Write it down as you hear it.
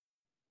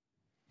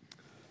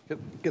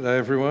G'day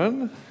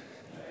everyone.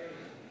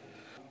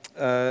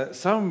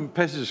 Some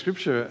passages of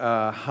scripture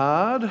are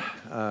hard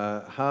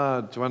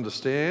to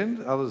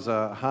understand. Others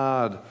are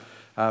hard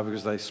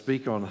because they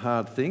speak on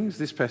hard things.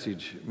 This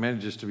passage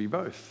manages to be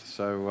both.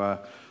 So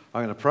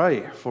I'm going to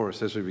pray for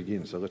us as we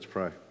begin. So let's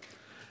pray.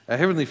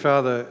 Heavenly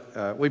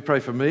Father, we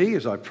pray for me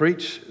as I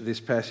preach this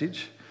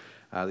passage,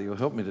 that you'll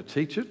help me to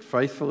teach it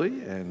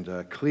faithfully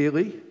and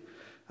clearly.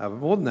 But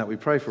more than that, we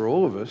pray for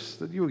all of us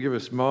that you will give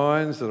us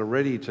minds that are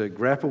ready to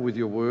grapple with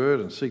your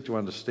word and seek to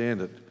understand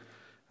it,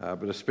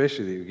 but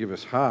especially that you give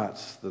us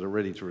hearts that are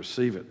ready to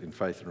receive it in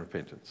faith and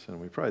repentance.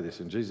 And we pray this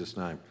in Jesus'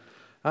 name.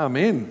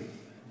 Amen.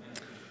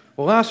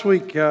 Well, last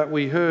week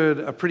we heard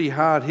a pretty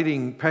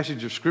hard-hitting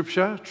passage of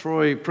Scripture.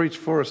 Troy preached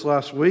for us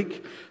last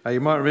week. You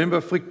might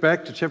remember, flick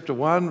back to chapter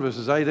 1,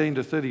 verses 18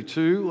 to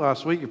 32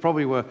 last week. You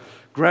probably were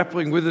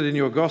grappling with it in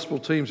your gospel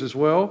teams as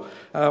well.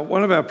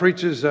 One of our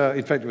preachers,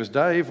 in fact it was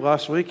Dave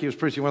last week, he was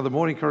preaching one of the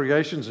morning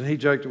congregations and he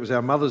joked it was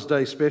our Mother's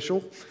Day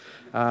special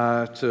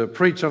to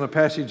preach on a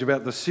passage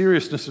about the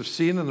seriousness of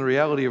sin and the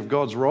reality of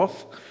God's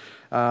wrath.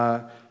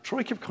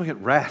 Troy kept calling it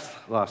wrath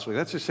last week.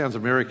 That just sounds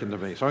American to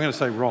me, so I'm going to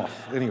say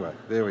wrath. Anyway,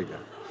 there we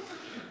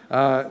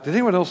go. Did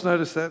anyone else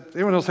notice that? Did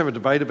anyone else have a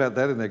debate about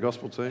that in their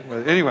gospel team?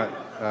 Well, anyway,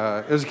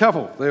 there's a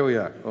couple. There we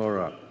are. All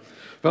right.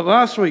 But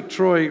last week,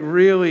 Troy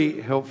really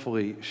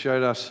helpfully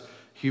showed us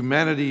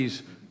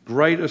humanity's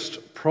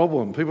greatest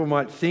problem. People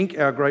might think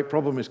our great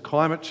problem is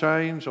climate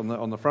change.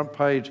 On the front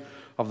page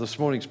of this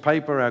morning's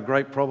paper, our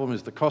great problem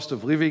is the cost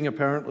of living,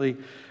 apparently.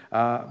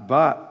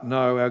 But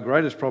no, our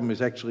greatest problem is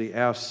actually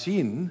our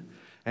sin,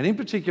 and in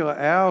particular,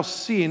 our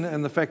sin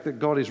and the fact that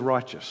God is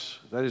righteous.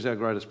 That is our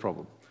greatest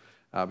problem,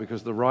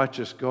 because the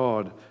righteous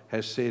God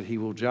has said he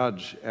will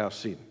judge our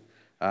sin.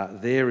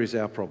 There is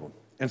our problem.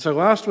 And so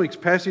last week's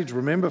passage,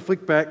 remember,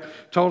 flick back,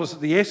 told us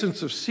that the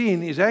essence of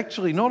sin is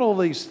actually not all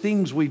these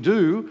things we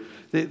do.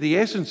 The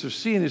essence of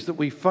sin is that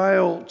we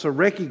fail to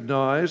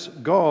recognise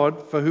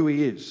God for who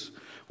he is.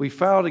 We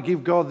fail to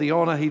give God the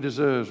honour he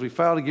deserves. We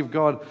fail to give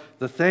God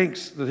the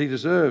thanks that he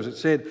deserves. It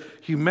said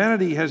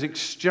humanity has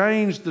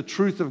exchanged the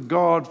truth of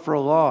God for a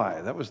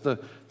lie. That was the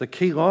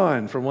key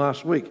line from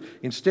last week.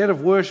 Instead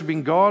of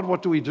worshipping God,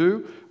 what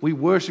do? We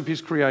worship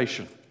his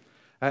creation.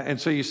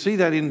 And so you see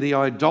that in the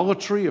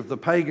idolatry of the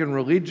pagan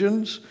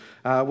religions,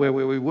 where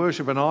we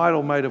worship an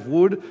idol made of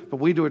wood, but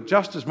we do it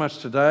just as much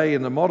today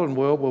in the modern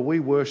world where we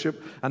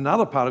worship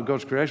another part of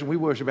God's creation. We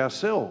worship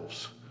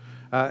ourselves.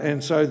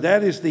 And so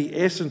that is the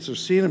essence of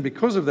sin, and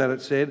because of that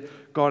it said,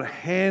 God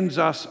hands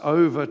us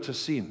over to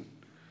sin.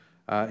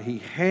 He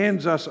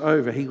hands us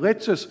over. He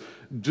lets us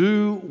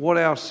do what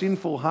our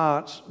sinful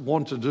hearts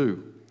want to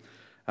do.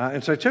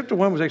 And so chapter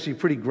 1 was actually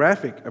pretty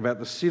graphic about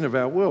the sin of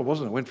our world,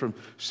 wasn't it? It went from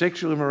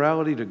sexual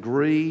immorality to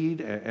greed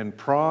and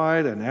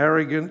pride and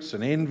arrogance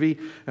and envy.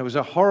 And it was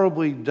a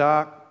horribly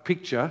dark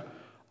picture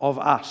of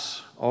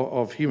us,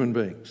 of human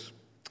beings.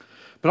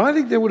 But I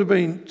think there would have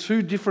been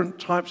two different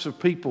types of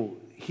people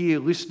here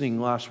listening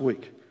last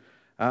week.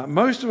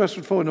 Most of us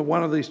would fall into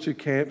one of these two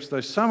camps,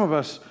 though some of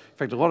us, in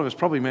fact a lot of us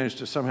probably managed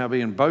to somehow be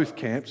in both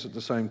camps at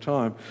the same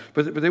time.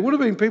 But there would have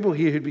been people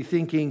here who'd be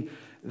thinking,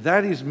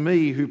 that is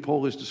me who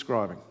Paul is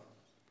describing.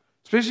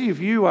 Especially if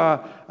you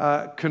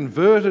are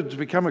converted to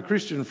become a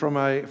Christian from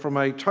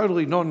a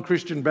totally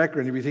non-Christian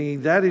background, you'd be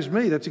thinking, that is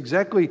me. That's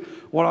exactly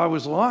what I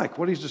was like.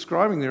 What he's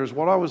describing there is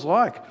what I was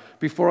like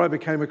before I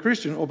became a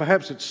Christian, or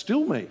perhaps it's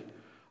still me.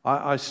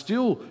 I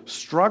still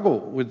struggle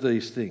with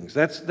these things.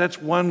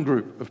 That's one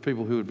group of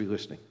people who would be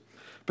listening.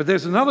 But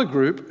there's another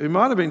group who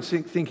might have been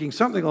thinking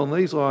something along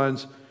these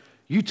lines,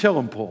 you tell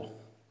them, Paul.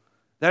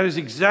 That is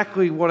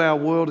exactly what our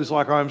world is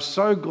like. I'm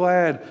so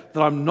glad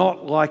that I'm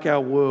not like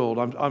our world.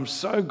 I'm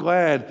so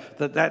glad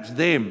that that's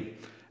them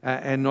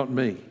and not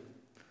me.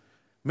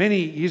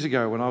 Many years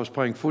ago when I was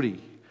playing footy,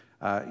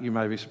 you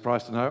may be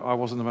surprised to know, I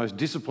wasn't the most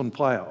disciplined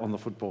player on the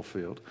football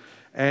field.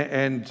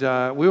 And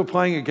we were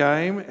playing a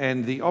game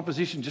and the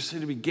opposition just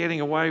seemed to be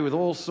getting away with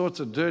all sorts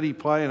of dirty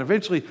play. And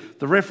eventually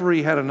the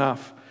referee had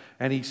enough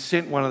and he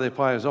sent one of their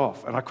players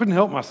off. And I couldn't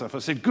help myself. I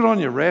said, good on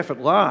you, ref, at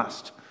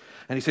last.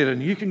 And he said,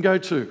 and you can go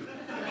too,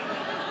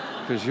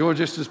 because you're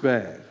just as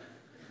bad.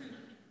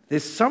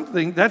 There's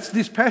something, that's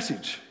this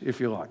passage, if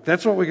you like.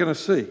 That's what we're going to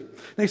see.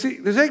 Now, you see,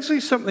 there's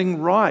actually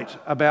something right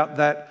about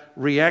that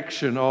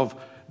reaction of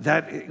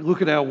that,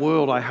 look at our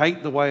world, I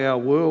hate the way our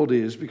world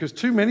is, because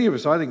too many of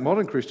us, I think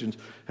modern Christians,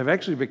 have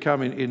actually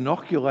become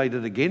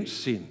inoculated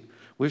against sin.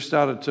 We've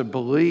started to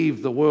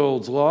believe the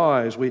world's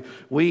lies.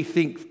 We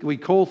think, we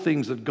call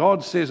things that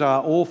God says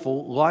are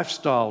awful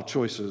lifestyle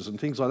choices and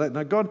things like that.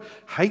 No, God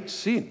hates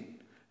sin.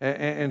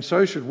 And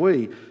so should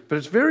we. But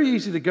it's very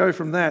easy to go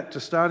from that to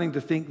starting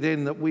to think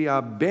then that we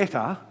are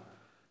better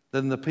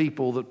than the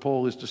people that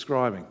Paul is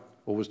describing,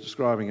 or was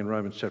describing in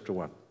Romans chapter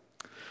 1.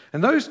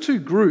 And those two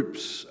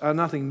groups are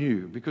nothing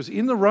new, because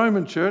in the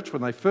Roman church,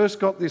 when they first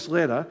got this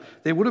letter,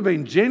 there would have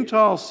been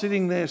Gentiles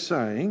sitting there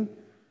saying,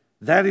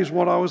 that is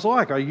what I was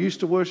like. I used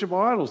to worship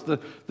idols.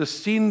 The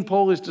sin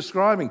Paul is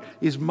describing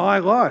is my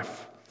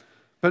life.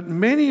 But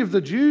many of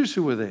the Jews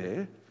who were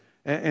there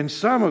And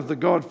some of the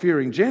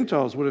God-fearing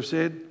Gentiles would have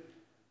said,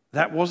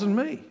 that wasn't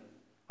me.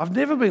 I've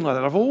never been like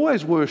that. I've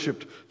always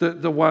worshipped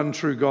the one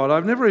true God.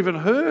 I've never even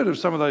heard of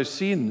some of those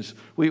sins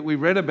we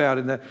read about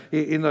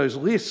in those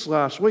lists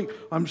last week.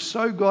 I'm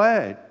so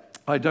glad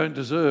I don't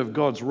deserve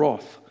God's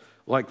wrath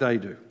like they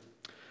do.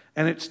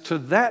 And it's to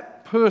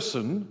that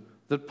person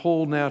that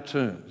Paul now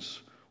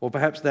turns, or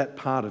perhaps that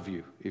part of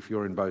you, if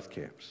you're in both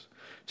camps.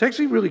 It's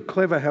actually really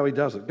clever how he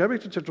does it. Go back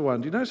to chapter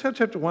 1. Do you notice how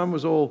chapter 1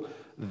 was all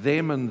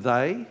them and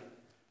they?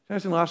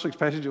 Notice in last week's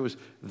passage it was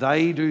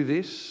they do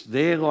this,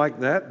 they're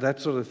like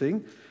that sort of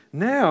thing.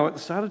 Now, at the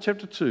start of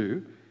chapter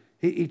 2,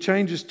 he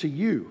changes to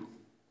you.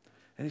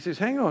 And he says,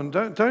 hang on,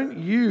 don't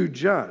you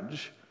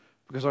judge,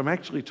 because I'm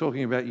actually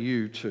talking about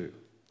you too.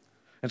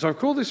 And so I've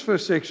called this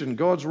first section,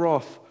 God's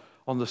wrath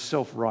on the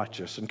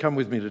self-righteous. And come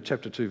with me to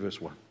chapter 2, verse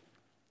 1.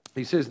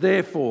 He says,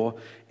 therefore,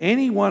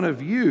 any one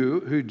of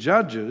you who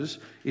judges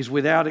is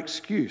without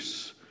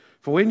excuse.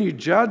 For when you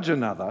judge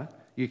another,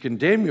 you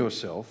condemn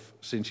yourself,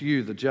 since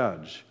you, the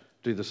judge,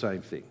 do the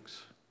same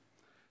things.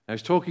 Now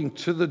he's talking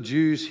to the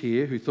Jews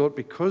here who thought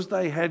because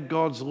they had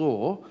God's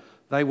law,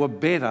 they were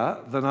better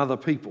than other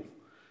people.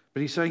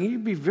 But he's saying, you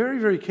be very,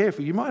 very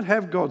careful. You might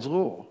have God's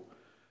law,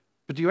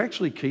 but do you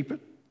actually keep it?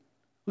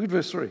 Look at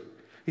verse 3.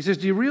 He says,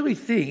 do you really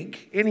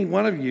think any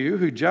one of you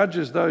who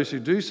judges those who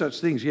do such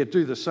things yet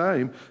do the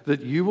same,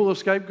 that you will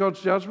escape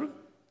God's judgment?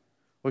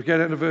 We'll go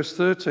down to verse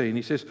 13.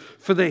 He says,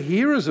 for the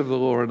hearers of the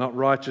law are not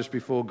righteous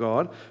before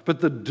God,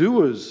 but the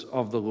doers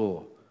of the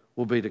law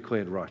will be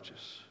declared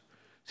righteous.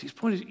 See, his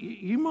point is,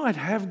 you might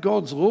have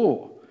God's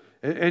law,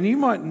 and you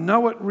might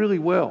know it really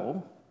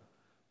well,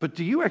 but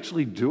do you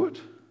actually do it?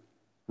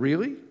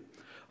 Really?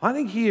 I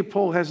think here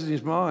Paul has in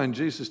his mind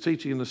Jesus'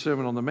 teaching in the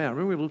Sermon on the Mount.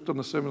 Remember we looked on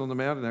the Sermon on the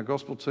Mount in our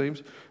gospel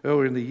teams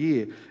earlier in the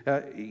year.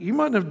 You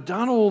mightn't have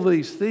done all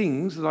these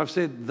things that I've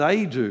said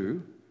they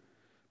do,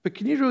 but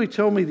can you really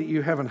tell me that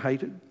you haven't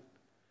hated?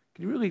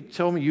 Can you really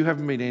tell me you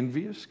haven't been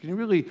envious? Can you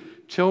really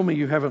tell me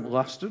you haven't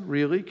lusted,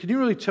 really? Can you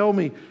really tell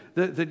me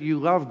that you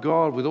love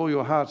God with all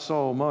your heart,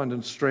 soul, mind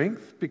and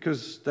strength?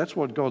 Because that's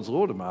what God's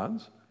law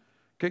demands.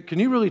 Can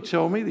you really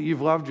tell me that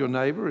you've loved your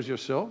neighbour as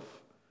yourself?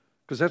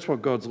 Because that's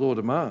what God's law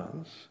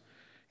demands.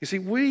 You see,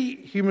 we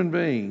human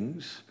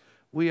beings,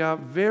 we are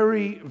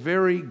very,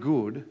 very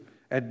good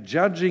at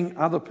judging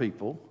other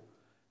people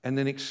and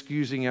then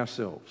excusing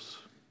ourselves.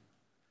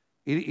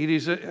 It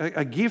is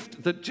a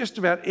gift that just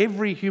about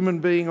every human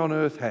being on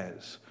earth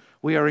has.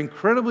 We are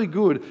incredibly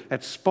good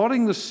at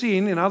spotting the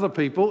sin in other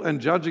people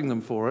and judging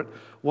them for it,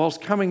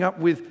 whilst coming up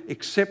with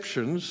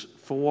exceptions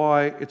for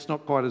why it's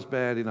not quite as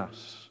bad in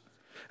us.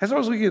 As I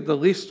was looking at the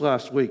list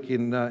last week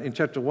in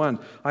chapter 1,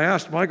 I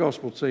asked my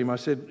gospel team, I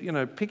said,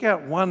 pick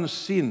out one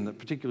sin that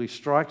particularly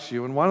strikes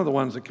you. And one of the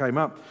ones that came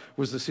up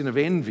was the sin of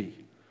envy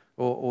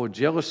or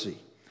jealousy.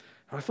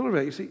 And I thought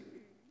about it, you see,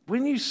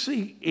 when you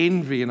see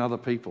envy in other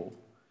people,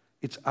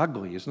 it's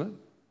ugly, isn't it?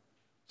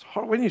 It's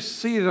horrible. When you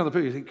see it in other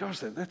people, you think, gosh,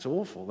 that's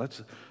awful.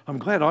 I'm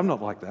glad I'm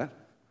not like that.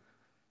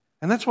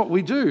 And that's what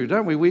we do,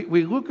 don't we?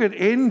 We look at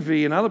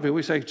envy in other people,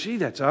 we say, gee,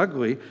 that's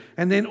ugly.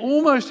 And then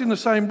almost in the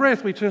same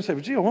breath, we turn and say,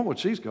 gee, I want what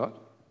she's got.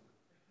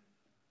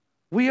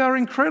 We are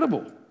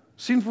incredible,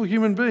 sinful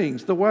human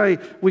beings, the way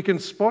we can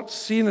spot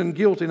sin and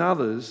guilt in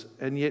others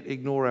and yet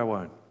ignore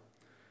our own.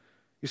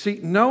 You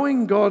see,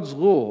 knowing God's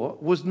law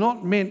was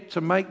not meant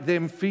to make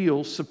them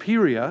feel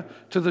superior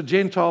to the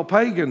Gentile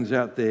pagans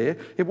out there.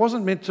 It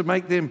wasn't meant to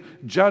make them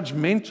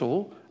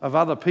judgmental of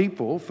other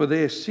people for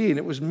their sin.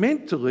 It was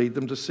meant to lead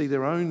them to see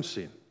their own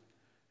sin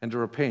and to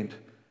repent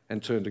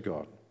and turn to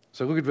God.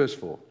 So look at verse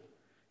 4.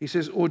 He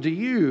says, or do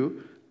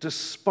you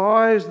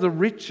despise the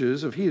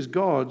riches of his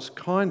God's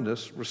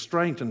kindness,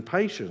 restraint and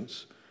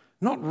patience,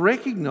 not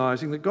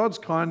recognizing that God's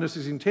kindness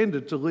is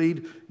intended to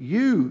lead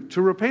you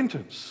to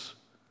repentance?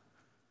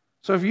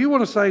 So if you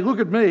want to say, look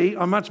at me,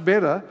 I'm much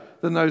better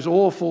than those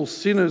awful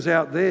sinners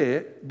out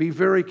there, be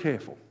very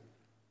careful.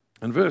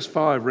 And verse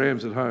 5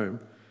 rams it home.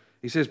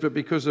 He says, but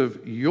because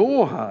of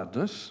your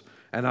hardness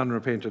and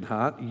unrepentant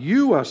heart,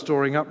 you are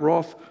storing up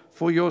wrath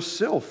for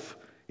yourself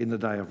in the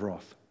day of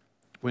wrath,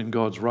 when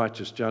God's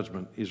righteous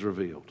judgment is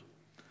revealed.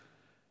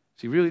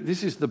 See, really,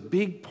 this is the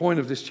big point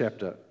of this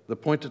chapter, the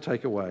point to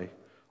take away.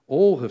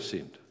 All have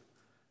sinned.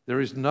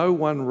 There is no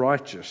one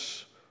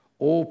righteous.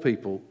 All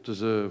people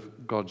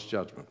deserve God's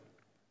judgment.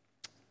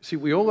 See,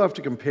 we all have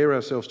to compare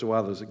ourselves to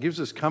others. It gives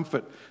us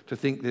comfort to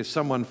think there's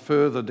someone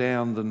further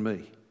down than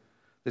me.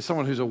 There's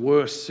someone who's a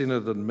worse sinner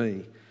than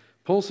me.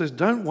 Paul says,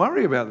 don't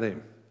worry about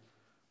them.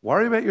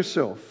 Worry about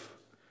yourself.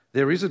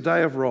 There is a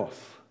day of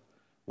wrath.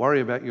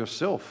 Worry about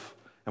yourself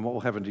and what will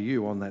happen to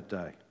you on that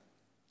day.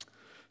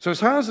 So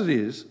as hard as it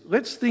is,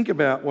 let's think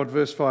about what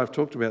verse 5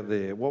 talked about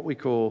there, what we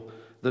call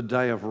the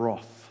day of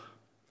wrath.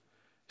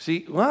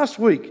 See, last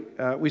week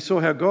we saw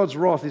how God's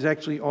wrath is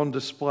actually on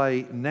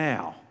display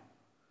now.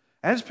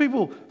 As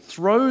people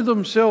throw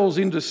themselves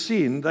into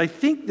sin, they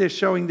think they're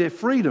showing their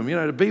freedom,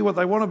 to be what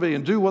they want to be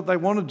and do what they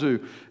want to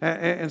do.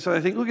 And so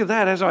they think, look at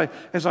that,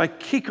 as I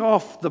kick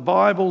off the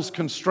Bible's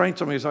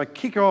constraints on me, as I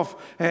kick off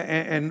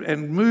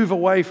and move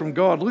away from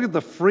God, look at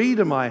the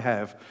freedom I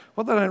have.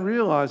 What they don't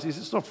realise is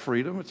it's not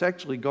freedom, it's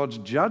actually God's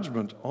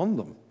judgment on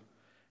them,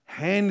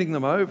 handing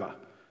them over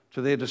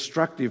to their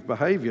destructive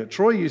behaviour.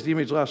 Troy used the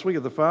image last week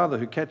of the father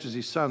who catches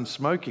his son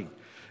smoking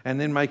and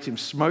then makes him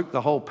smoke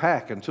the whole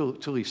pack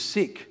until he's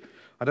sick.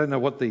 I don't know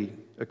what the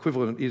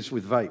equivalent is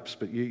with vapes,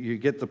 but you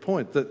get the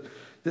point. That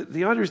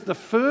the idea is the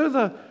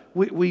further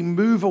we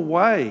move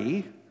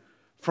away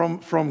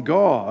from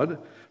God,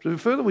 the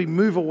further we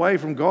move away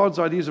from God's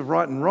ideas of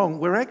right and wrong,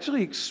 we're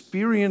actually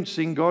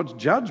experiencing God's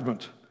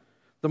judgment.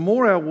 The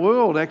more our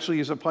world actually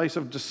is a place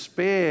of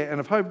despair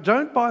and of hope.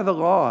 Don't buy the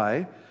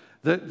lie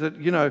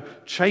that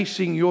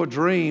chasing your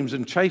dreams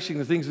and chasing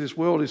the things of this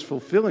world is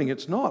fulfilling.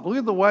 It's not. Look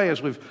at the way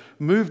as we've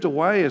moved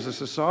away as a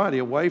society,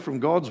 away from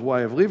God's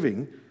way of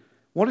living.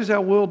 What is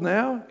our world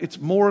now? It's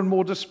more and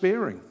more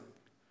despairing.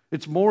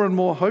 It's more and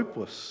more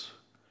hopeless.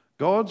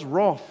 God's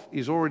wrath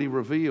is already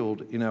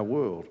revealed in our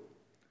world.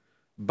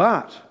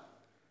 But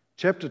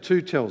chapter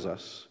 2 tells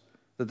us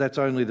that that's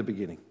only the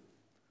beginning.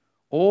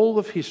 All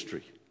of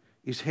history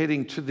is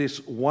heading to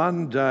this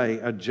one day,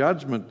 a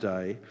judgment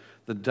day,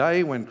 the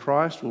day when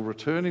Christ will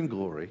return in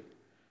glory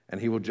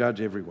and he will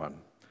judge everyone.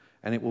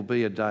 And it will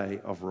be a day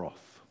of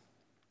wrath.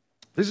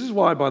 This is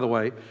why, by the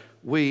way,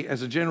 we,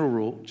 as a general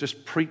rule,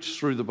 just preach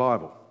through the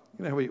Bible.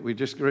 We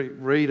just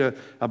read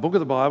a book of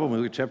the Bible, and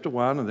we look at chapter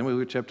 1, and then we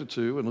look at chapter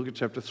 2, and look at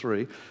chapter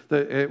 3.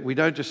 We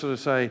don't just sort of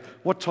say,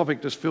 what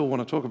topic does Phil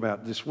want to talk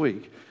about this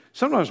week?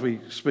 Sometimes we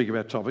speak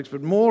about topics,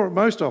 but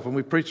most often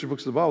we preach through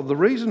books of the Bible. The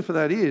reason for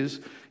that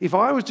is, if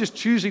I was just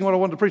choosing what I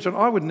wanted to preach on,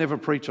 I would never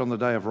preach on the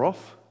day of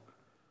wrath.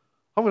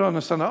 I would on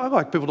a Sunday, I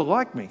like people to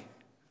like me.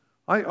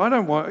 I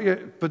don't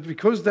want, but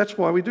because that's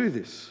why we do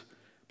this,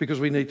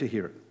 because we need to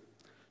hear it.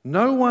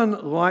 No one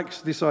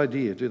likes this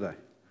idea, do they?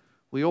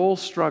 We all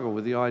struggle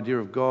with the idea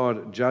of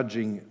God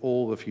judging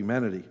all of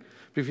humanity.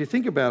 But if you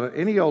think about it,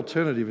 any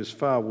alternative is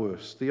far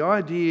worse. The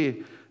idea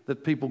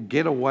that people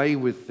get away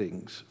with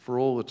things for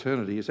all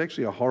eternity is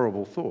actually a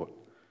horrible thought.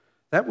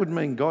 That would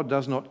mean God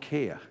does not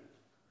care.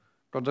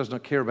 God does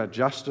not care about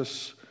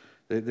justice.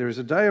 There is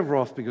a day of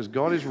wrath because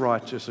God is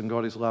righteous and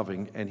God is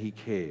loving and he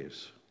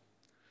cares.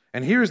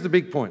 And here is the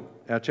big point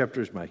our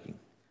chapter is making.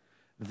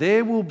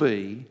 There will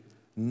be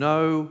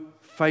no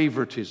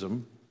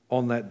favoritism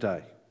on that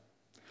day.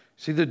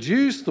 See, the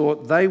Jews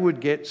thought they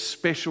would get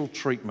special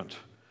treatment.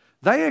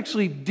 They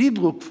actually did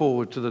look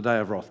forward to the day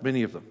of wrath,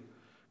 many of them,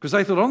 because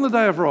they thought on the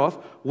day of wrath,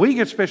 we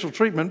get special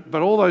treatment,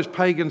 but all those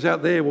pagans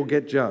out there will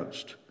get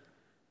judged.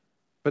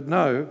 But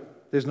no,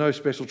 there's no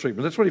special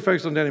treatment. That's what he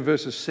focused on down in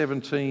verses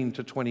 17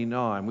 to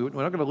 29. We're not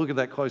going to look at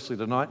that closely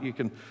tonight. You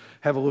can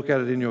have a look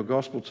at it in your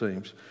gospel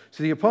teams.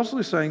 So the apostle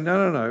is saying,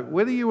 no.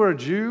 Whether you are a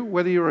Jew,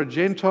 whether you're a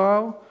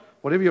Gentile,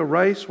 whatever your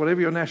race, whatever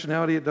your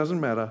nationality, it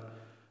doesn't matter.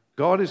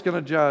 God is going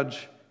to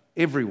judge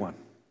everyone.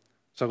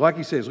 So like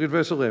he says, look at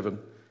verse 11,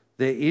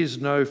 there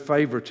is no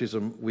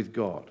favoritism with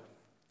God.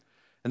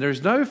 And there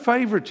is no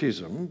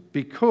favoritism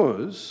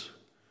because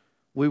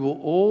we will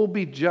all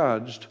be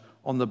judged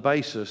on the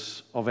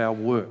basis of our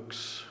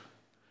works.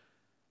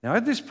 Now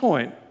at this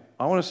point,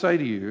 I want to say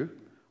to you,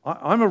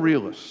 I'm a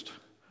realist.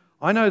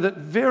 I know that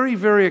very,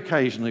 very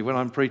occasionally when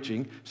I'm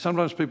preaching,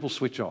 sometimes people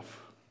switch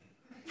off.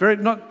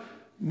 Not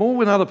more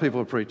when other people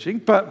are preaching,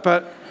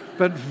 but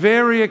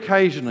very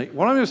occasionally.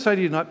 What I'm going to say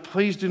to you tonight,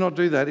 please do not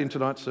do that in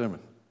tonight's sermon.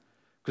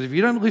 Because if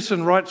you don't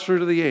listen right through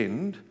to the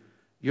end,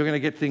 you're going to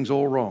get things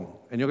all wrong.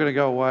 And you're going to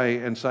go away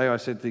and say, I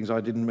said things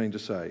I didn't mean to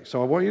say.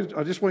 So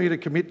I just want you to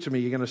commit to me,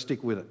 you're going to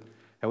stick with it,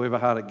 however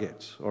hard it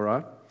gets, all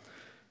right?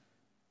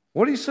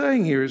 What he's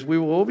saying here is we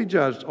will all be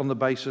judged on the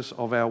basis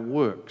of our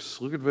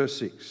works. Look at verse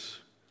 6.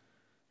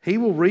 He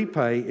will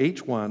repay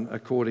each one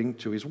according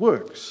to his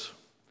works.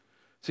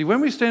 See,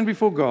 when we stand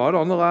before God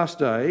on the last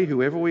day,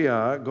 whoever we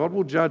are, God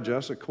will judge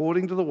us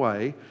according to the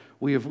way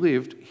we have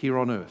lived here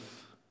on earth.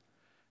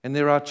 And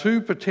there are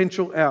two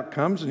potential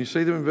outcomes, and you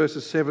see them in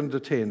verses 7 to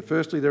 10.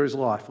 Firstly, there is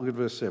life. Look at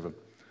verse 7.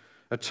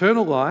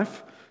 Eternal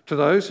life to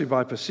those who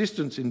by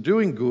persistence in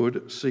doing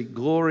good seek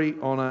glory,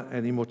 honour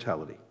and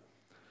immortality.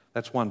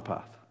 That's one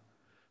path.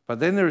 But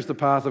then there is the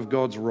path of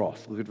God's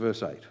wrath. Look at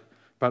verse 8.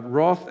 But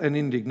wrath and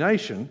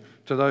indignation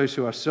to those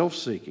who are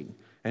self-seeking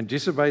and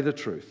disobey the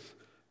truth,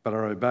 but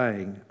are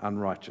obeying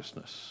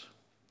unrighteousness.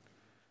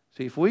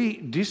 See, if we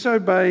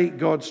disobey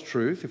God's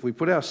truth, if we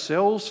put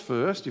ourselves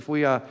first, if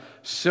we are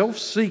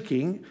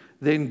self-seeking,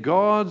 then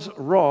God's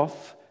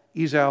wrath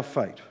is our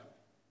fate.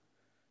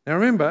 Now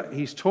remember,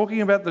 he's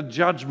talking about the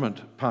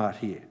judgment part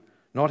here,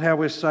 not how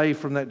we're saved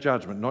from that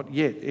judgment, not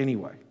yet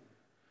anyway.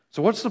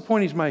 So what's the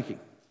point he's making?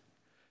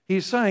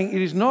 He's saying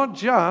it is not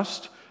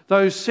just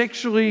those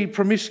sexually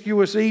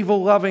promiscuous,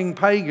 evil-loving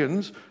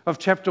pagans of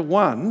chapter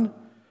 1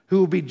 who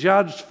will be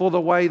judged for the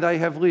way they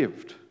have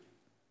lived.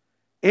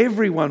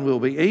 Everyone will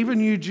be, even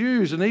you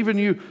Jews and even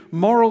you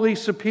morally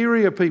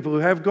superior people who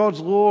have God's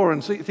law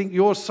and think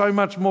you're so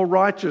much more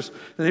righteous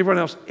than everyone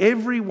else.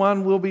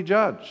 Everyone will be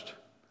judged.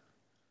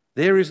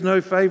 There is no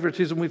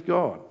favoritism with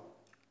God.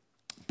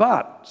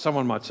 But,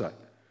 someone might say,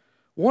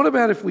 what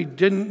about if we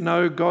didn't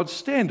know God's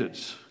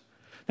standards?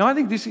 Now, I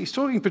think he's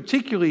talking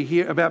particularly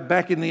here about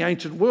back in the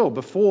ancient world,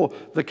 before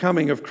the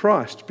coming of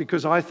Christ,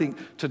 because I think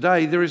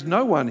today there is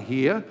no one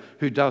here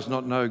who does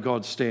not know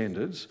God's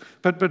standards.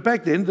 But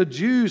back then, the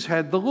Jews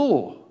had the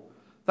law.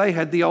 They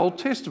had the Old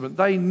Testament.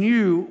 They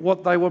knew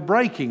what they were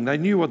breaking. They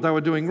knew what they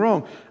were doing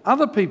wrong.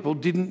 Other people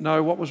didn't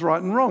know what was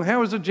right and wrong.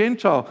 How is a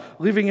Gentile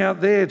living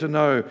out there to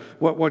know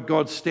what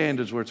God's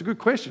standards were? It's a good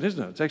question,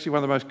 isn't it? It's actually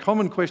one of the most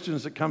common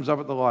questions that comes up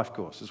at the life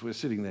course as we're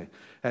sitting there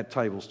at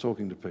tables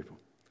talking to people.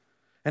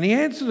 And he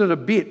answered it a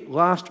bit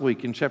last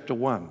week in chapter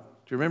 1. Do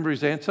you remember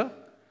his answer?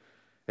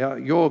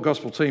 Your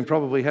gospel team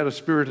probably had a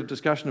spirited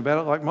discussion about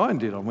it like mine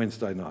did on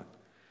Wednesday night.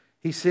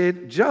 He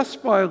said,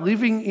 just by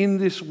living in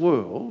this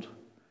world,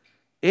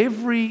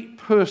 every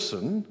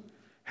person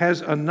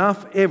has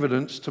enough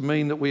evidence to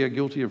mean that we are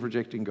guilty of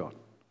rejecting God.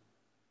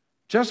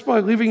 Just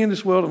by living in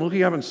this world and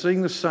looking up and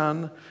seeing the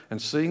sun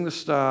and seeing the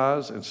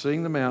stars and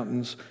seeing the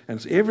mountains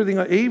and everything,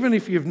 even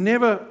if you've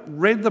never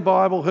read the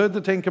Bible, heard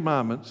the Ten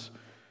Commandments,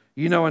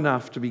 you know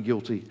enough to be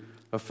guilty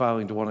of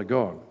failing to honour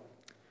God.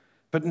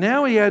 But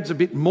now he adds a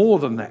bit more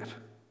than that.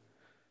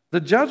 The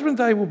judgment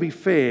day will be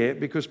fair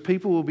because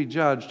people will be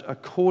judged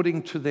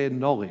according to their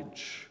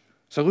knowledge.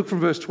 So look from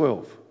verse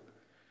 12.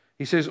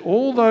 He says,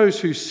 all those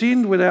who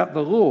sinned without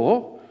the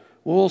law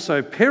will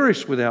also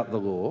perish without the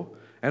law,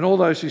 and all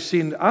those who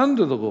sinned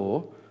under the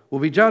law will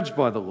be judged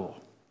by the law.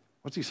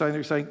 What's he saying?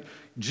 He's saying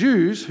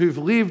Jews who've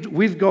lived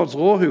with God's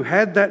law, who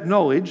had that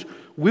knowledge,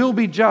 will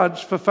be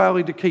judged for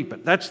failing to keep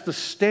it. That's the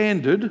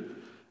standard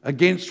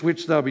against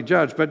which they'll be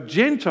judged. But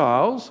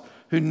Gentiles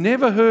who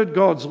never heard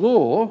God's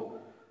law,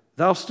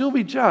 they'll still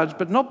be judged,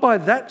 but not by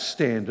that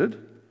standard.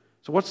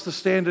 So what's the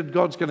standard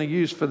God's going to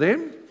use for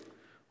them?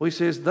 Well, he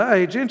says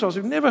they, Gentiles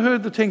who've never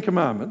heard the Ten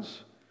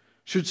Commandments,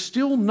 should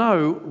still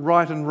know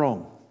right and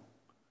wrong,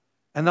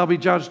 and they'll be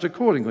judged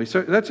accordingly.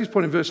 So that's his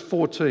point in verse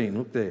 14.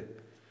 Look there.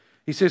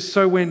 He says,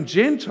 so when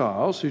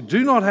Gentiles who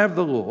do not have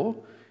the law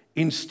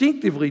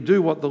instinctively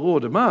do what the law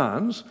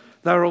demands,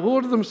 they are a law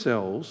to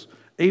themselves,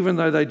 even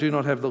though they do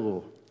not have the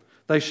law.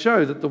 They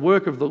show that the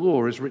work of the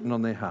law is written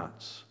on their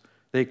hearts.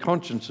 Their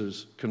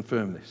consciences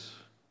confirm this.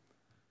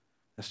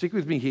 Now stick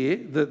with me here.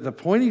 The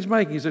point he's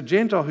making is a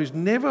Gentile who's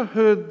never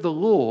heard the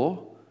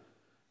law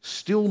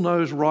still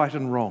knows right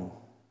and wrong.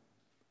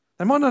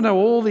 They might not know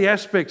all the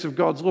aspects of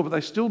God's law, but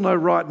they still know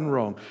right and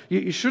wrong.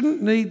 You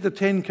shouldn't need the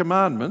Ten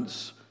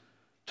Commandments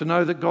to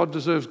know that God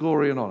deserves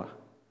glory and honour.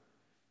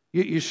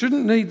 You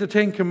shouldn't need the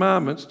Ten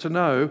Commandments to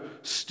know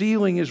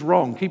stealing is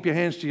wrong. Keep your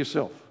hands to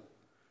yourself.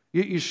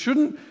 You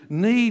shouldn't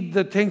need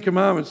the Ten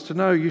Commandments to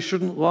know you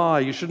shouldn't lie,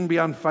 you shouldn't be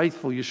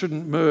unfaithful, you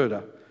shouldn't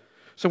murder.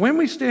 So when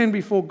we stand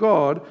before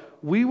God,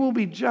 we will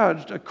be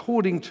judged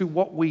according to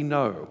what we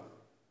know.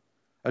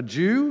 A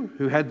Jew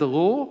who had the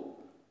law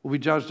will be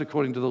judged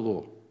according to the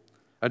law.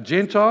 A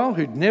Gentile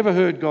who'd never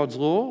heard God's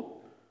law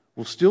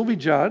will still be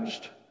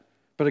judged,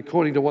 but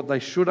according to what they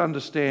should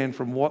understand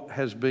from what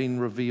has been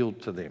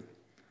revealed to them.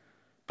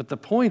 But the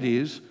point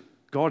is,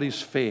 God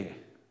is fair.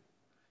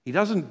 He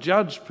doesn't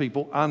judge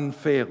people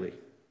unfairly.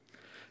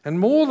 And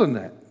more than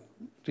that,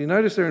 do you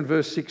notice there in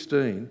verse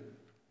 16,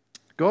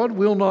 God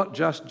will not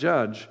just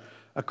judge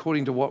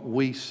according to what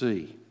we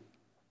see.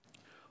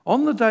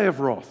 On the day of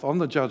wrath, on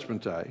the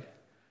judgment day,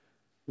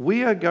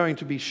 we are going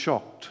to be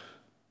shocked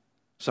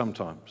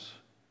sometimes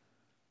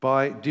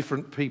by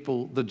different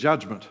people, the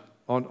judgment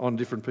on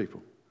different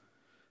people.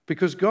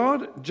 Because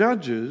God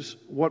judges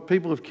what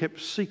people have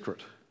kept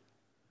secret.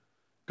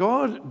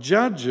 God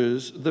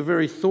judges the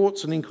very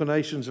thoughts and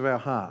inclinations of our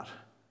heart,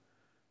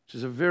 which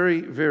is a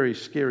very, very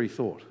scary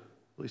thought.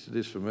 At least it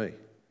is for me.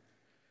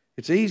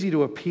 It's easy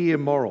to appear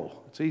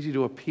moral. It's easy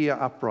to appear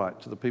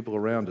upright to the people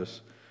around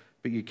us,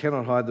 but you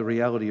cannot hide the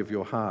reality of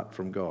your heart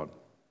from God.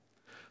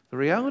 The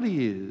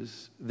reality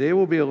is there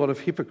will be a lot of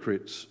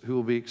hypocrites who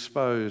will be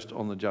exposed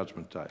on the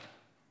judgment day.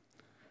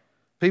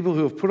 People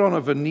who have put on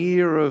a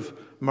veneer of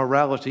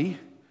morality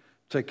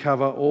to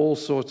cover all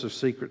sorts of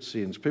secret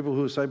sins. People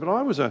who will say, but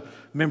I was a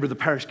member of the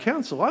parish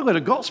council. I led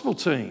a gospel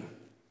team.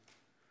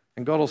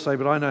 And God will say,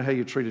 but I know how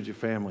you treated your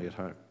family at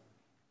home.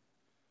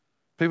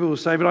 People will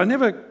say, but I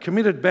never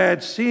committed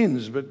bad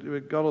sins.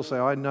 But God will say,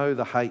 I know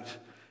the hate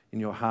in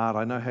your heart.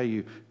 I know how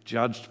you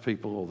judged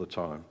people all the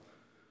time.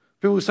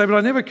 People will say, but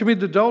I never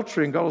committed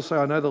adultery. And God will say,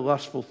 I know the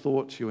lustful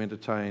thoughts you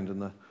entertained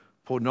and the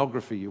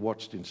pornography you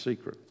watched in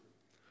secret.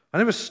 I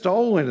never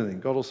stole anything.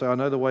 God will say, I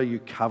know the way you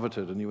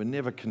coveted and you were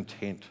never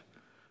content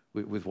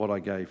with what I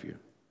gave you.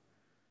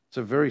 It's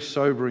a very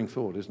sobering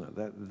thought, isn't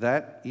it?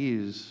 That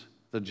is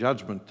the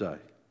judgment day.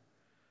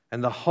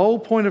 And the whole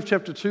point of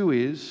chapter 2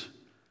 is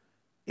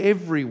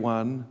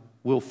everyone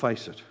will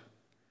face it.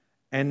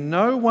 And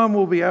no one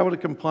will be able to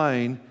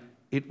complain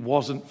it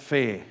wasn't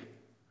fair.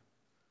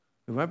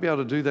 We won't be able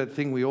to do that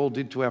thing we all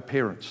did to our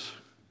parents.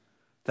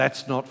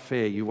 That's not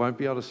fair. You won't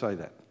be able to say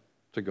that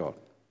to God.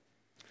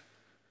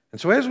 And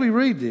so as we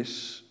read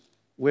this,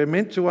 we're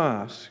meant to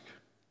ask,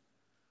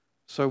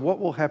 so what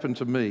will happen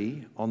to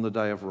me on the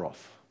day of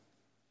wrath?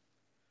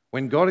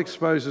 When God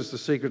exposes the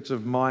secrets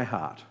of my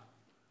heart,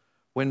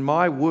 when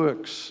my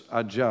works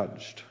are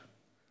judged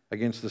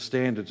against the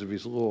standards of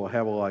his law,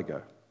 how will I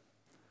go?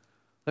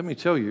 Let me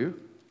tell you,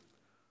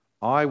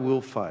 I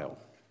will fail.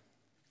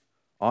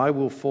 I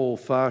will fall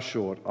far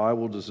short. I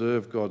will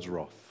deserve God's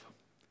wrath.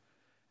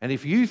 And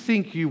if you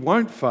think you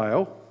won't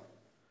fail,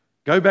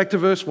 go back to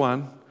verse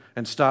 1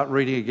 and start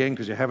reading again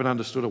because you haven't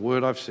understood a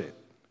word I've said.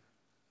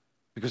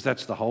 Because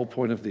that's the whole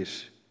point of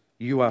this.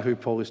 You are who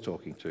Paul is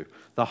talking to.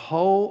 The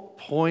whole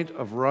point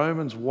of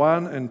Romans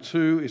 1 and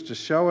 2 is to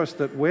show us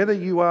that whether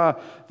you are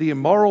the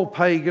immoral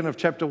pagan of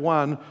chapter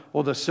 1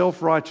 or the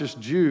self-righteous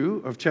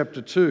Jew of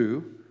chapter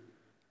 2,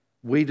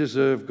 we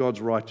deserve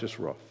God's righteous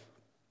wrath.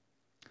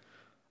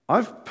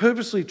 I've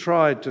purposely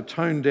tried to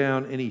tone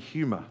down any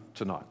humour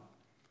tonight.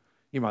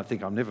 You might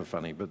think I'm never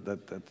funny, but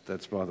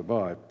that's by the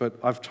by. But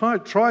I've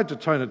tried to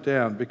tone it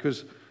down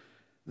because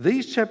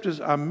these chapters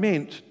are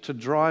meant to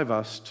drive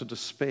us to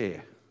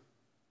despair.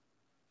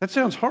 That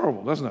sounds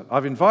horrible, doesn't it?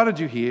 I've invited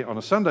you here on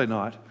a Sunday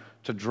night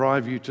to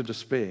drive you to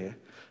despair.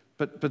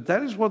 But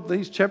that is what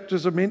these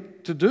chapters are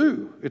meant to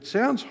do. It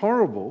sounds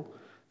horrible.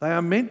 They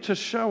are meant to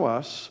show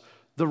us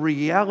the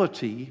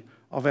reality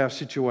of our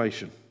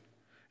situation.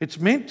 It's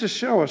meant to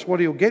show us what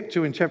he'll get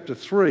to in chapter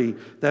 3,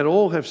 that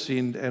all have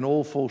sinned and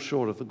all fall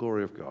short of the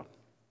glory of God.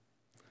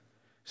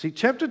 See,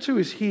 chapter 2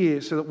 is here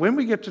so that when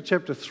we get to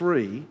chapter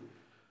 3,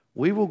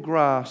 we will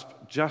grasp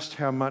just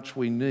how much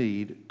we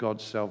need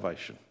God's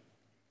salvation.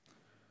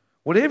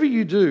 Whatever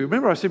you do,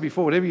 remember I said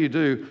before, whatever you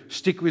do,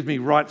 stick with me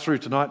right through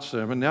tonight's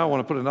sermon. Now I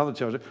want to put another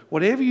challenge.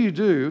 Whatever you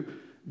do,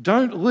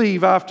 don't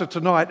leave after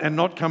tonight and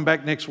not come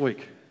back next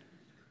week.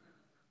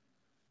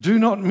 Do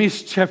not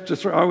miss chapter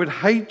 3. I would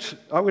hate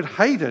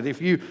it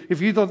if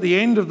you thought the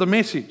end of the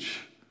message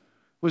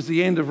was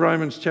the end of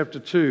Romans chapter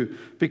 2,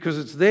 because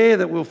it's there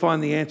that we'll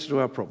find the answer to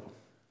our problem.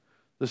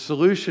 The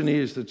solution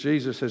is that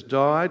Jesus has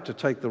died to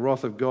take the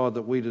wrath of God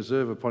that we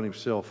deserve upon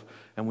himself,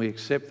 and we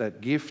accept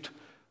that gift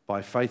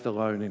by faith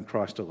alone in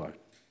Christ alone.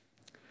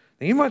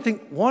 Now you might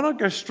think, why not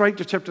go straight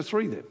to chapter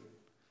 3 then?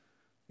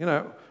 You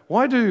know,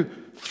 why do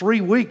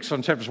 3 weeks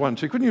on chapters 1 and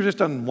 2? Couldn't you have just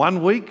done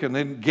 1 week and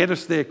then get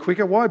us there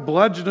quicker? Why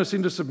bludgeon us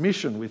into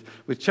submission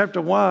with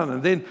chapter 1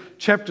 and then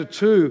chapter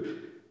 2?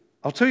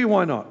 I'll tell you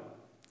why not.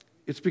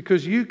 It's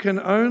because you can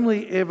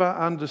only ever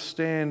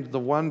understand the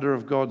wonder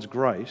of God's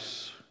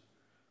grace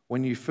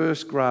when you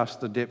first grasp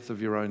the depth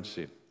of your own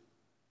sin.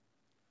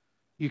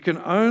 You can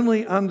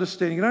only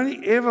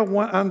ever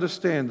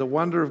understand the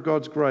wonder of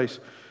God's grace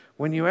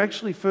when you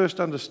actually first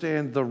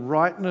understand the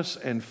rightness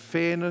and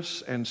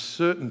fairness and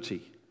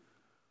certainty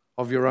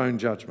of your own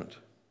judgment.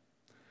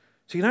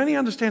 So you can only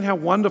understand how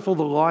wonderful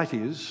the light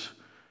is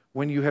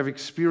when you have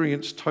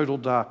experienced total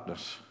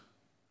darkness.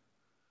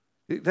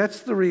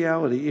 That's the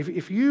reality.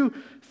 If you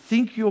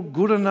think you're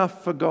good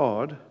enough for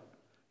God,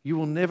 you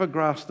will never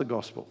grasp the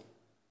gospel.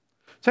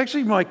 It's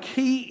actually my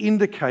key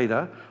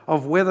indicator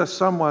of whether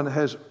someone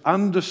has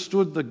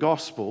understood the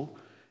gospel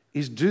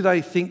is, do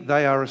they think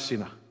they are a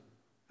sinner?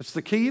 That's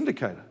the key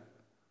indicator.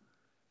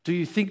 Do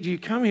you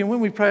come here, when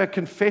we pray a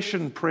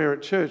confession prayer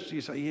at church, do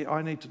you say, yeah,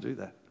 I need to do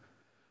that?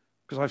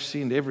 Because I've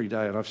sinned every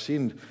day, and I've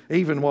sinned,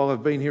 even while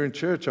I've been here in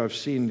church, I've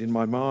sinned in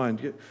my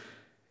mind.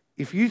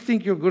 If you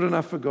think you're good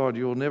enough for God,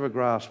 you'll never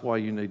grasp why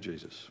you need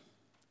Jesus.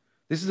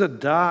 This is a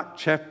dark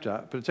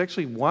chapter, but it's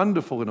actually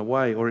wonderful in a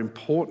way, or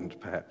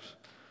important perhaps,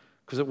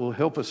 because it will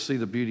help us see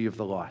the beauty of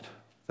the light.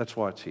 That's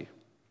why it's here.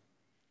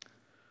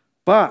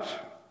 But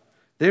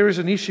there is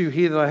an issue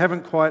here that I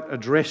haven't quite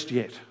addressed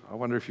yet. I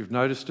wonder if you've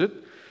noticed it.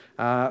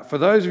 For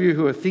those of you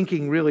who are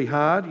thinking really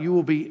hard, you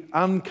will be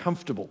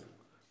uncomfortable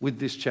with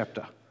this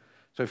chapter.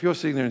 So if you're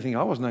sitting there and thinking,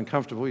 I wasn't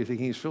uncomfortable, you're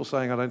thinking, is Phil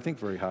saying I don't think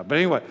very hard? But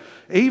anyway,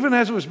 even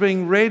as it was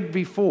being read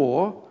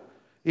before,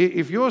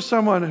 if you're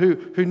someone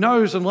who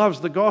knows and loves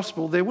the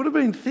gospel, there would have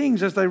been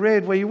things as they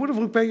read where you would have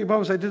looked back at your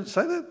Bible and said, did it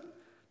say that?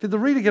 Did the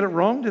reader get it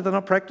wrong? Did they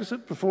not practice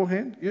it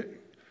beforehand? Yeah.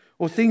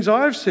 Or things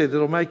I've said that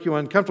will make you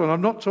uncomfortable. And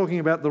I'm not talking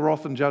about the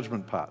wrath and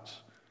judgment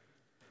parts.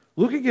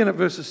 Look again at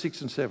verses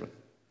 6 and 7.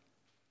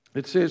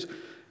 It says,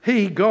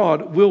 He,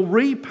 God, will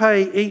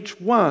repay each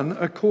one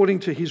according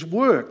to his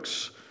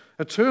works,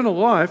 eternal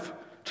life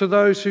to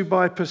those who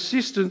by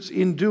persistence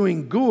in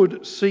doing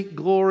good seek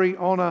glory,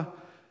 honour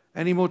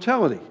and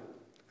immortality.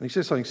 And he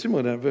says something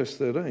similar down at verse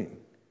 13.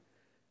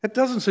 That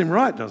doesn't seem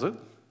right, does it?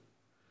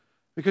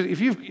 Because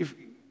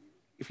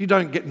if you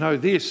don't know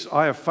this,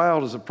 I have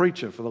failed as a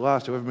preacher for the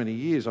last however many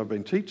years I've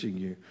been teaching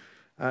you.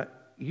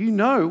 You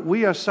know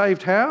we are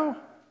saved how?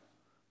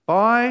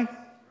 By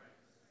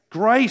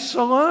grace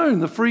alone,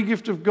 the free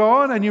gift of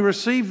God, and you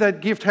receive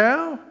that gift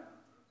how?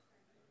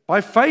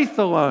 By faith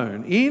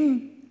alone,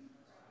 in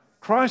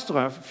Christ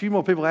alone. A few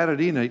more people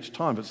added in each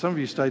time, but some of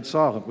you stayed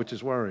silent, which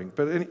is worrying.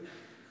 But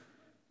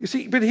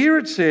here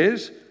it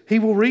says, He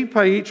will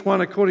repay each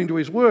one according to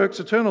his works,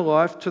 eternal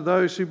life, to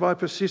those who by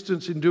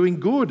persistence in doing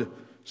good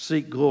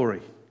seek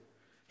glory.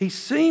 He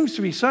seems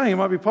to be saying it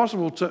might be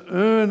possible to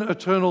earn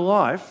eternal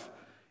life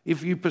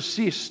if you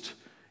persist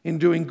in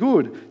doing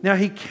good. Now,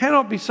 he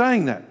cannot be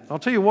saying that. I'll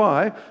tell you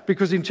why.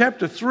 Because in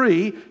chapter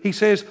 3, he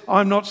says,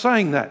 I'm not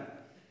saying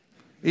that.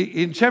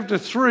 In chapter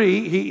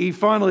 3, he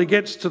finally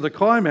gets to the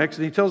climax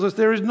and he tells us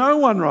there is no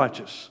one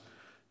righteous.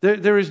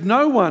 There is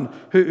no one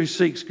who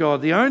seeks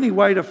God. The only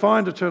way to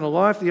find eternal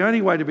life, the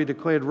only way to be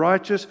declared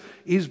righteous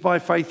is by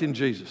faith in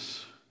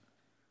Jesus.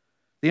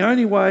 The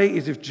only way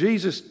is if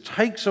Jesus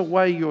takes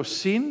away your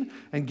sin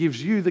and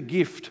gives you the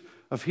gift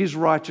of his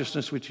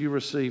righteousness which you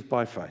receive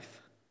by faith.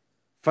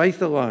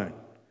 Faith alone,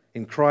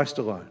 in Christ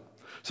alone.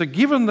 So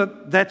given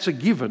that that's a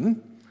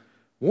given,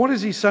 what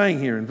is he saying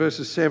here in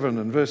verses 7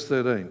 and verse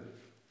 13?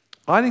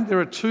 I think there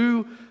are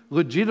two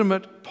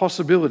legitimate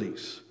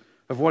possibilities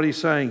of what he's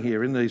saying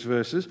here in these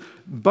verses.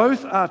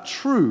 Both are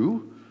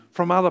true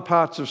from other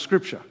parts of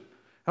Scripture.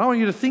 And I want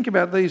you to think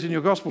about these in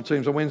your gospel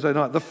teams on Wednesday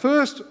night. The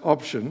first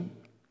option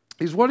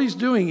is what he's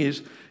doing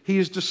is he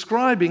is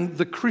describing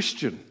the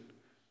Christian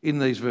in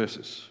these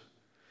verses.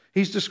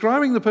 He's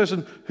describing the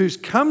person who's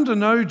come to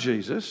know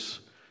Jesus,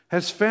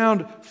 has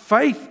found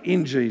faith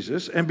in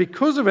Jesus, and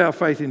because of our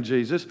faith in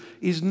Jesus,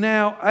 is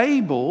now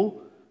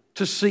able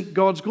to seek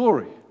God's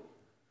glory.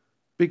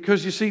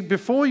 Because you see,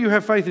 before you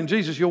have faith in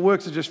Jesus, your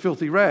works are just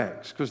filthy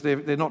rags because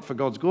they're not for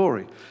God's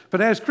glory. But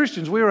as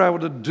Christians, we're able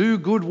to do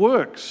good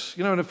works.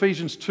 You know, in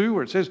Ephesians 2,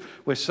 where it says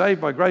we're saved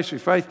by grace through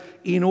faith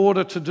in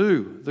order to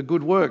do the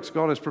good works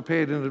God has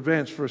prepared in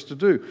advance for us to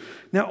do.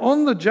 Now,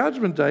 on the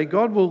judgment day,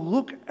 God will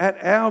look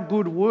at our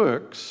good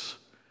works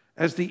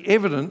as the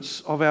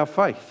evidence of our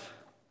faith.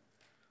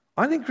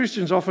 I think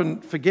Christians often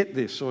forget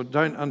this or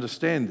don't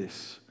understand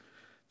this.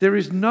 There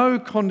is no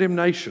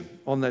condemnation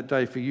on that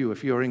day for you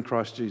if you are in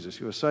Christ Jesus.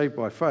 You are saved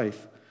by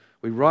faith.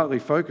 We rightly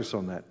focus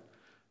on that.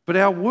 But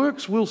our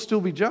works will still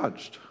be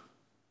judged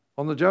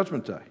on the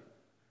judgment day.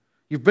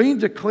 You've been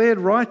declared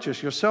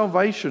righteous. Your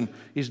salvation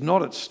is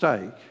not at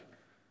stake.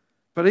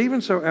 But even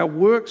so, our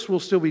works will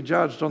still be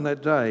judged on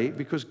that day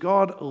because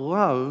God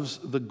loves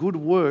the good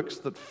works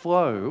that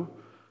flow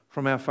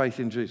from our faith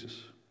in Jesus.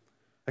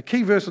 A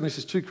key verse on this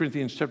is 2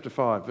 Corinthians chapter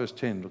 5, verse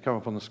 10. It'll come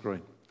up on the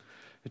screen.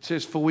 It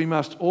says, for we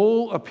must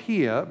all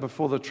appear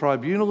before the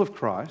tribunal of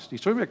Christ.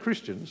 He's talking about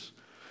Christians,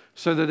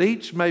 so that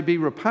each may be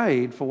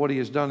repaid for what he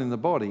has done in the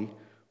body,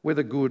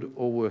 whether good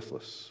or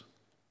worthless.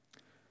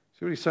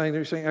 See what he's saying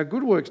there? He's saying our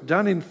good works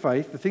done in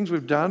faith, the things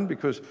we've done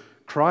because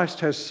Christ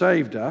has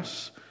saved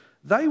us,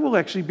 they will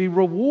actually be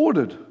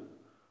rewarded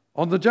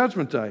on the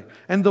judgment day.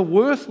 And the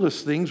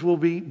worthless things will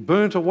be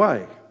burnt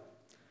away.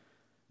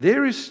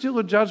 There is still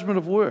a judgment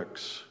of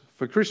works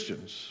for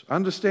Christians.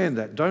 Understand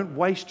that. Don't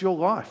waste your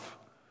life.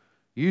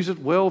 Use it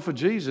well for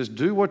Jesus.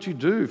 Do what you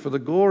do for the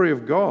glory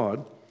of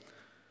God.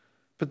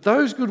 But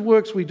those good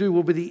works we do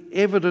will be the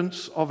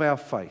evidence of our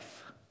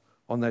faith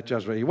on that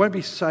judgment. You won't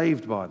be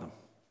saved by them.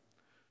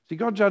 See,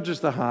 God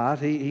judges the heart.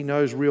 He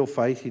knows real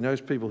faith. He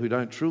knows people who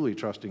don't truly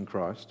trust in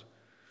Christ.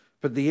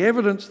 But the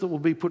evidence that will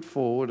be put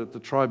forward at the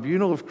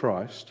tribunal of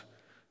Christ,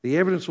 the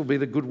evidence will be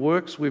the good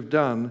works we've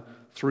done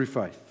through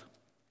faith.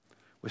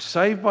 We're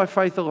saved by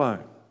faith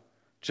alone,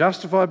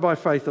 justified by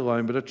faith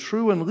alone, but a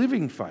true and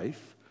living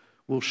faith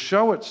will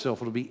show itself,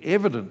 it'll be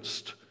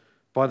evidenced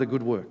by the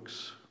good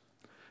works.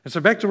 And so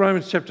back to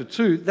Romans chapter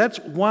 2, that's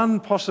one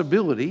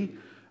possibility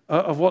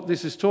of what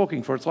this is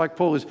talking for. It's like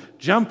Paul is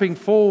jumping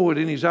forward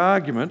in his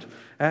argument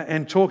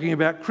and talking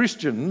about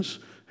Christians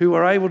who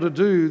are able to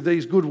do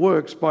these good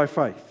works by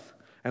faith.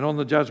 And on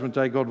the judgment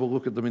day, God will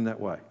look at them in that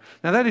way.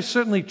 Now that is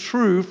certainly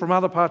true from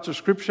other parts of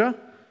Scripture,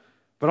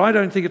 but I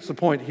don't think it's the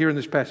point here in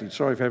this passage.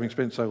 Sorry for having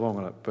spent so long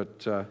on it,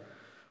 but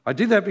I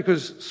did that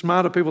because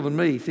smarter people than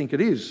me think it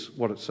is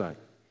what it's saying.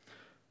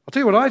 I'll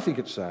tell you what I think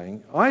it's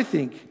saying. I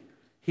think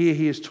here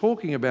he is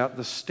talking about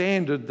the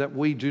standard that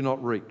we do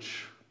not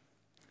reach.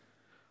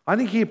 I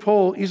think here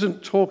Paul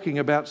isn't talking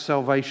about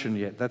salvation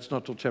yet. That's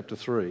not till chapter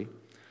 3.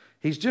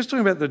 He's just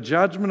talking about the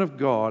judgment of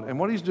God, and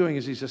what he's doing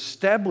is he's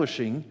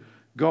establishing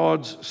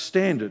God's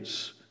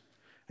standards.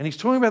 And he's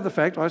talking about the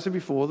fact, I said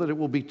before, that it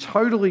will be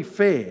totally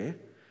fair.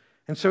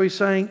 And so he's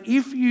saying,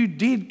 if you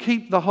did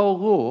keep the whole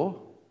law,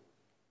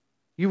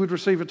 you would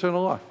receive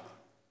eternal life.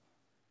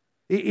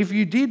 If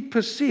you did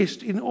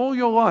persist in all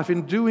your life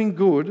in doing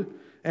good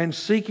and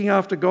seeking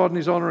after God and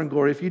his honour and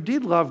glory, if you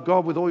did love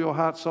God with all your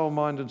heart, soul,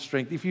 mind and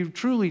strength, if you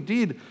truly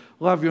did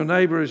love your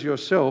neighbour as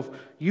yourself,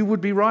 you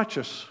would be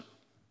righteous.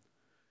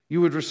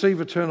 You would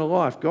receive eternal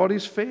life. God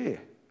is fair.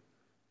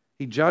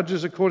 He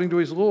judges according to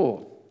his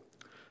law.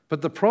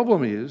 But the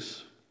problem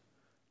is,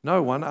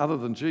 no one other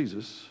than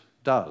Jesus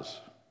does.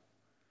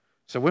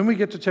 So when we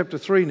get to chapter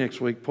 3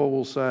 next week, Paul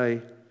will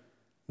say,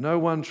 no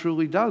one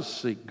truly does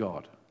seek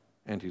God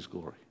and his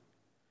glory.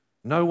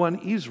 No one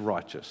is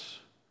righteous,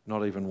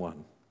 not even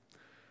one.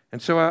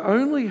 And so our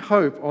only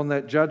hope on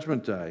that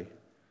judgment day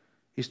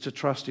is to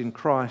trust in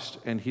Christ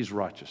and his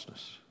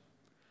righteousness.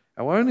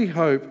 Our only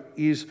hope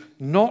is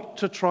not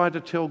to try to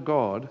tell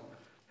God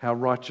how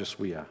righteous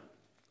we are.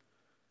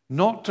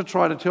 Not to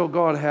try to tell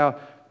God how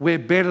we're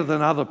better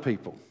than other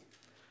people.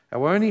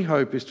 Our only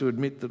hope is to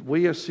admit that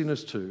we are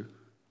sinners too,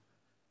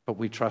 but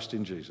we trust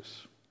in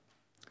Jesus.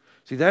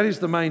 See, that is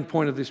the main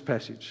point of this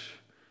passage.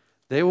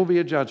 There will be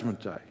a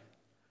judgment day.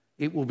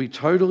 It will be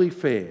totally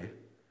fair.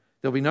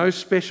 There'll be no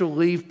special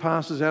leave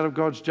passes out of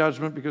God's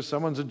judgment because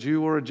someone's a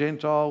Jew or a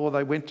Gentile, or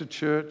they went to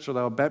church, or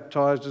they were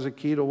baptized as a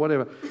kid, or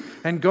whatever.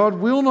 And God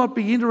will not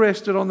be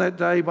interested on that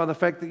day by the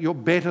fact that you're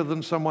better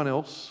than someone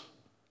else.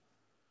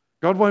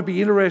 God won't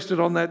be interested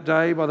on that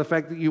day by the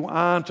fact that you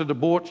aren't a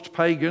debauched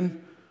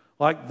pagan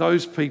like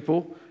those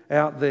people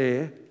out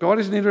there. God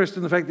isn't interested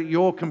in the fact that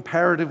you're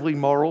comparatively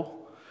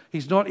moral.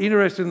 He's not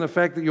interested in the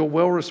fact that you're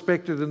well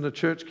respected in the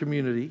church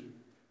community.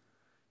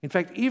 In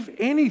fact, if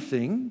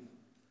anything,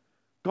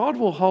 God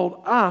will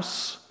hold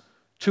us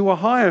to a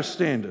higher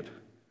standard.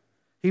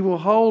 He will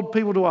hold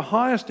people to a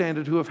higher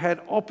standard who have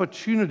had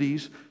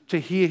opportunities to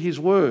hear his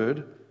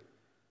word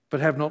but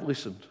have not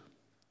listened.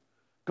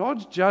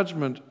 God's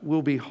judgment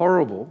will be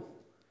horrible,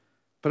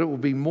 but it will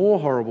be more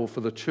horrible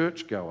for the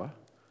churchgoer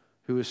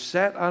who has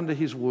sat under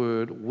his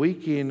word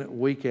week in,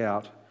 week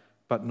out,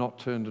 but not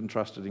turned and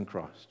trusted in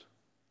Christ.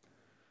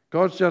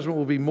 God's judgment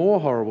will be more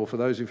horrible for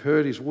those who've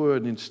heard his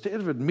word and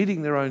instead of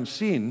admitting their own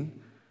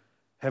sin,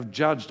 have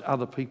judged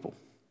other people.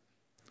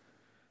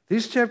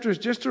 This chapter is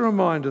just a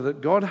reminder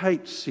that God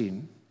hates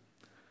sin,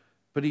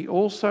 but he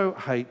also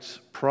hates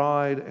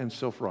pride and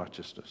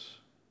self-righteousness.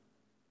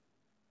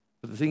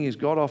 But the thing is,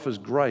 God offers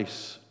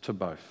grace to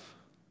both.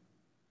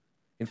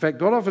 In fact,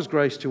 God offers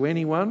grace to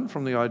anyone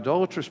from the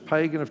idolatrous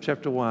pagan of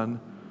chapter 1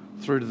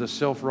 through to the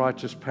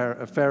self-righteous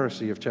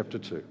Pharisee of chapter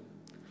 2.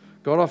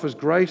 God offers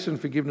grace and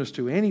forgiveness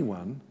to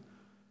anyone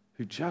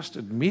who just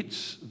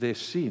admits their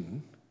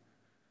sin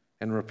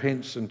and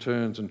repents and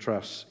turns and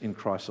trusts in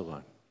Christ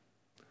alone.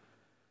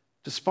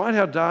 Despite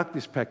how dark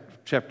this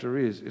chapter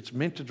is, it's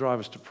meant to drive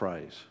us to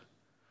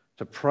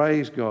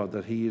praise God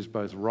that he is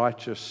both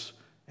righteous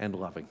and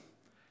loving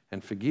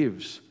and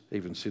forgives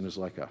even sinners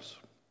like us.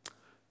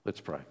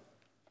 Let's pray.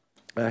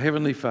 Our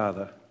Heavenly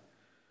Father,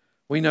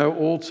 we know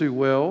all too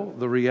well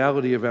the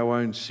reality of our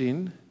own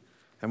sin,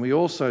 and we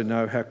also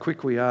know how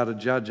quick we are to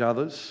judge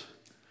others,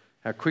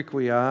 how quick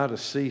we are to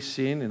see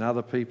sin in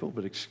other people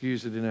but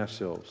excuse it in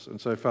ourselves.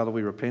 And so, Father,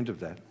 we repent of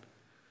that.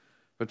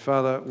 But,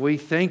 Father, we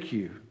thank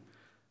you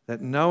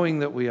that knowing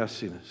that we are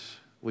sinners,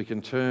 we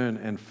can turn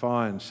and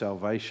find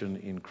salvation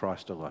in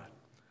Christ alone.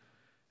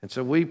 And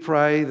so we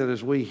pray that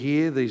as we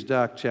hear these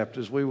dark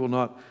chapters, we will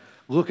not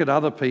look at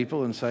other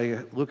people and say,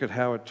 look at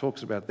how it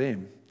talks about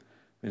them.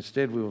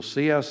 Instead, we will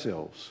see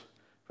ourselves,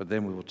 but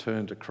then we will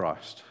turn to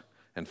Christ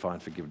and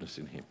find forgiveness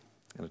in him.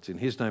 And it's in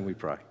his name we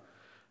pray.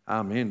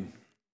 Amen.